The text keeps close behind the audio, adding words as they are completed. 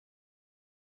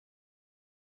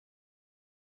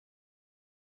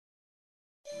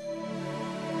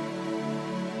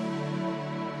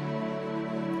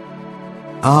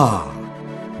Ah,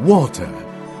 water.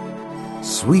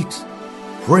 Sweet,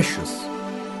 precious,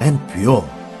 and pure.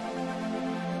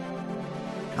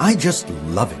 I just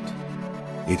love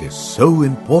it. It is so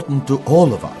important to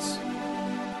all of us.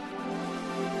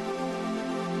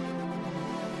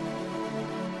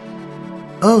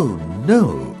 Oh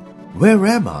no, where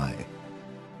am I?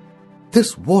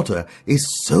 This water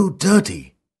is so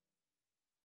dirty.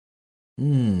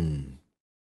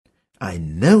 I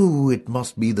know it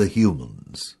must be the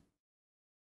humans.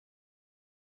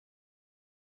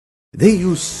 They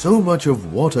use so much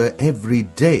of water every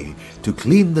day to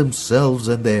clean themselves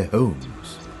and their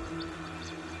homes.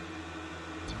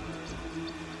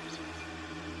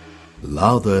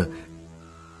 Lather,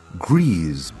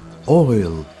 grease,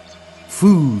 oil,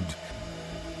 food,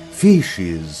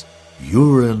 fishes,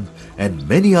 urine, and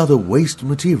many other waste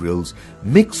materials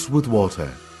mix with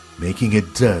water, making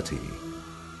it dirty.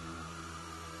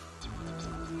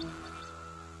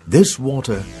 This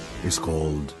water is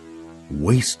called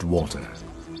wastewater.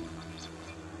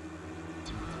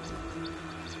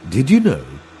 Did you know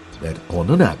that on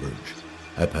an average,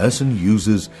 a person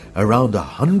uses around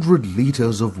 100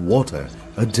 liters of water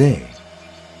a day?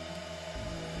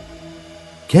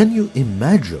 Can you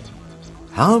imagine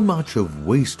how much of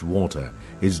wastewater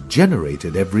is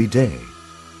generated every day?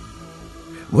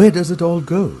 Where does it all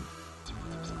go?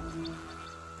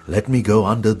 Let me go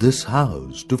under this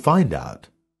house to find out.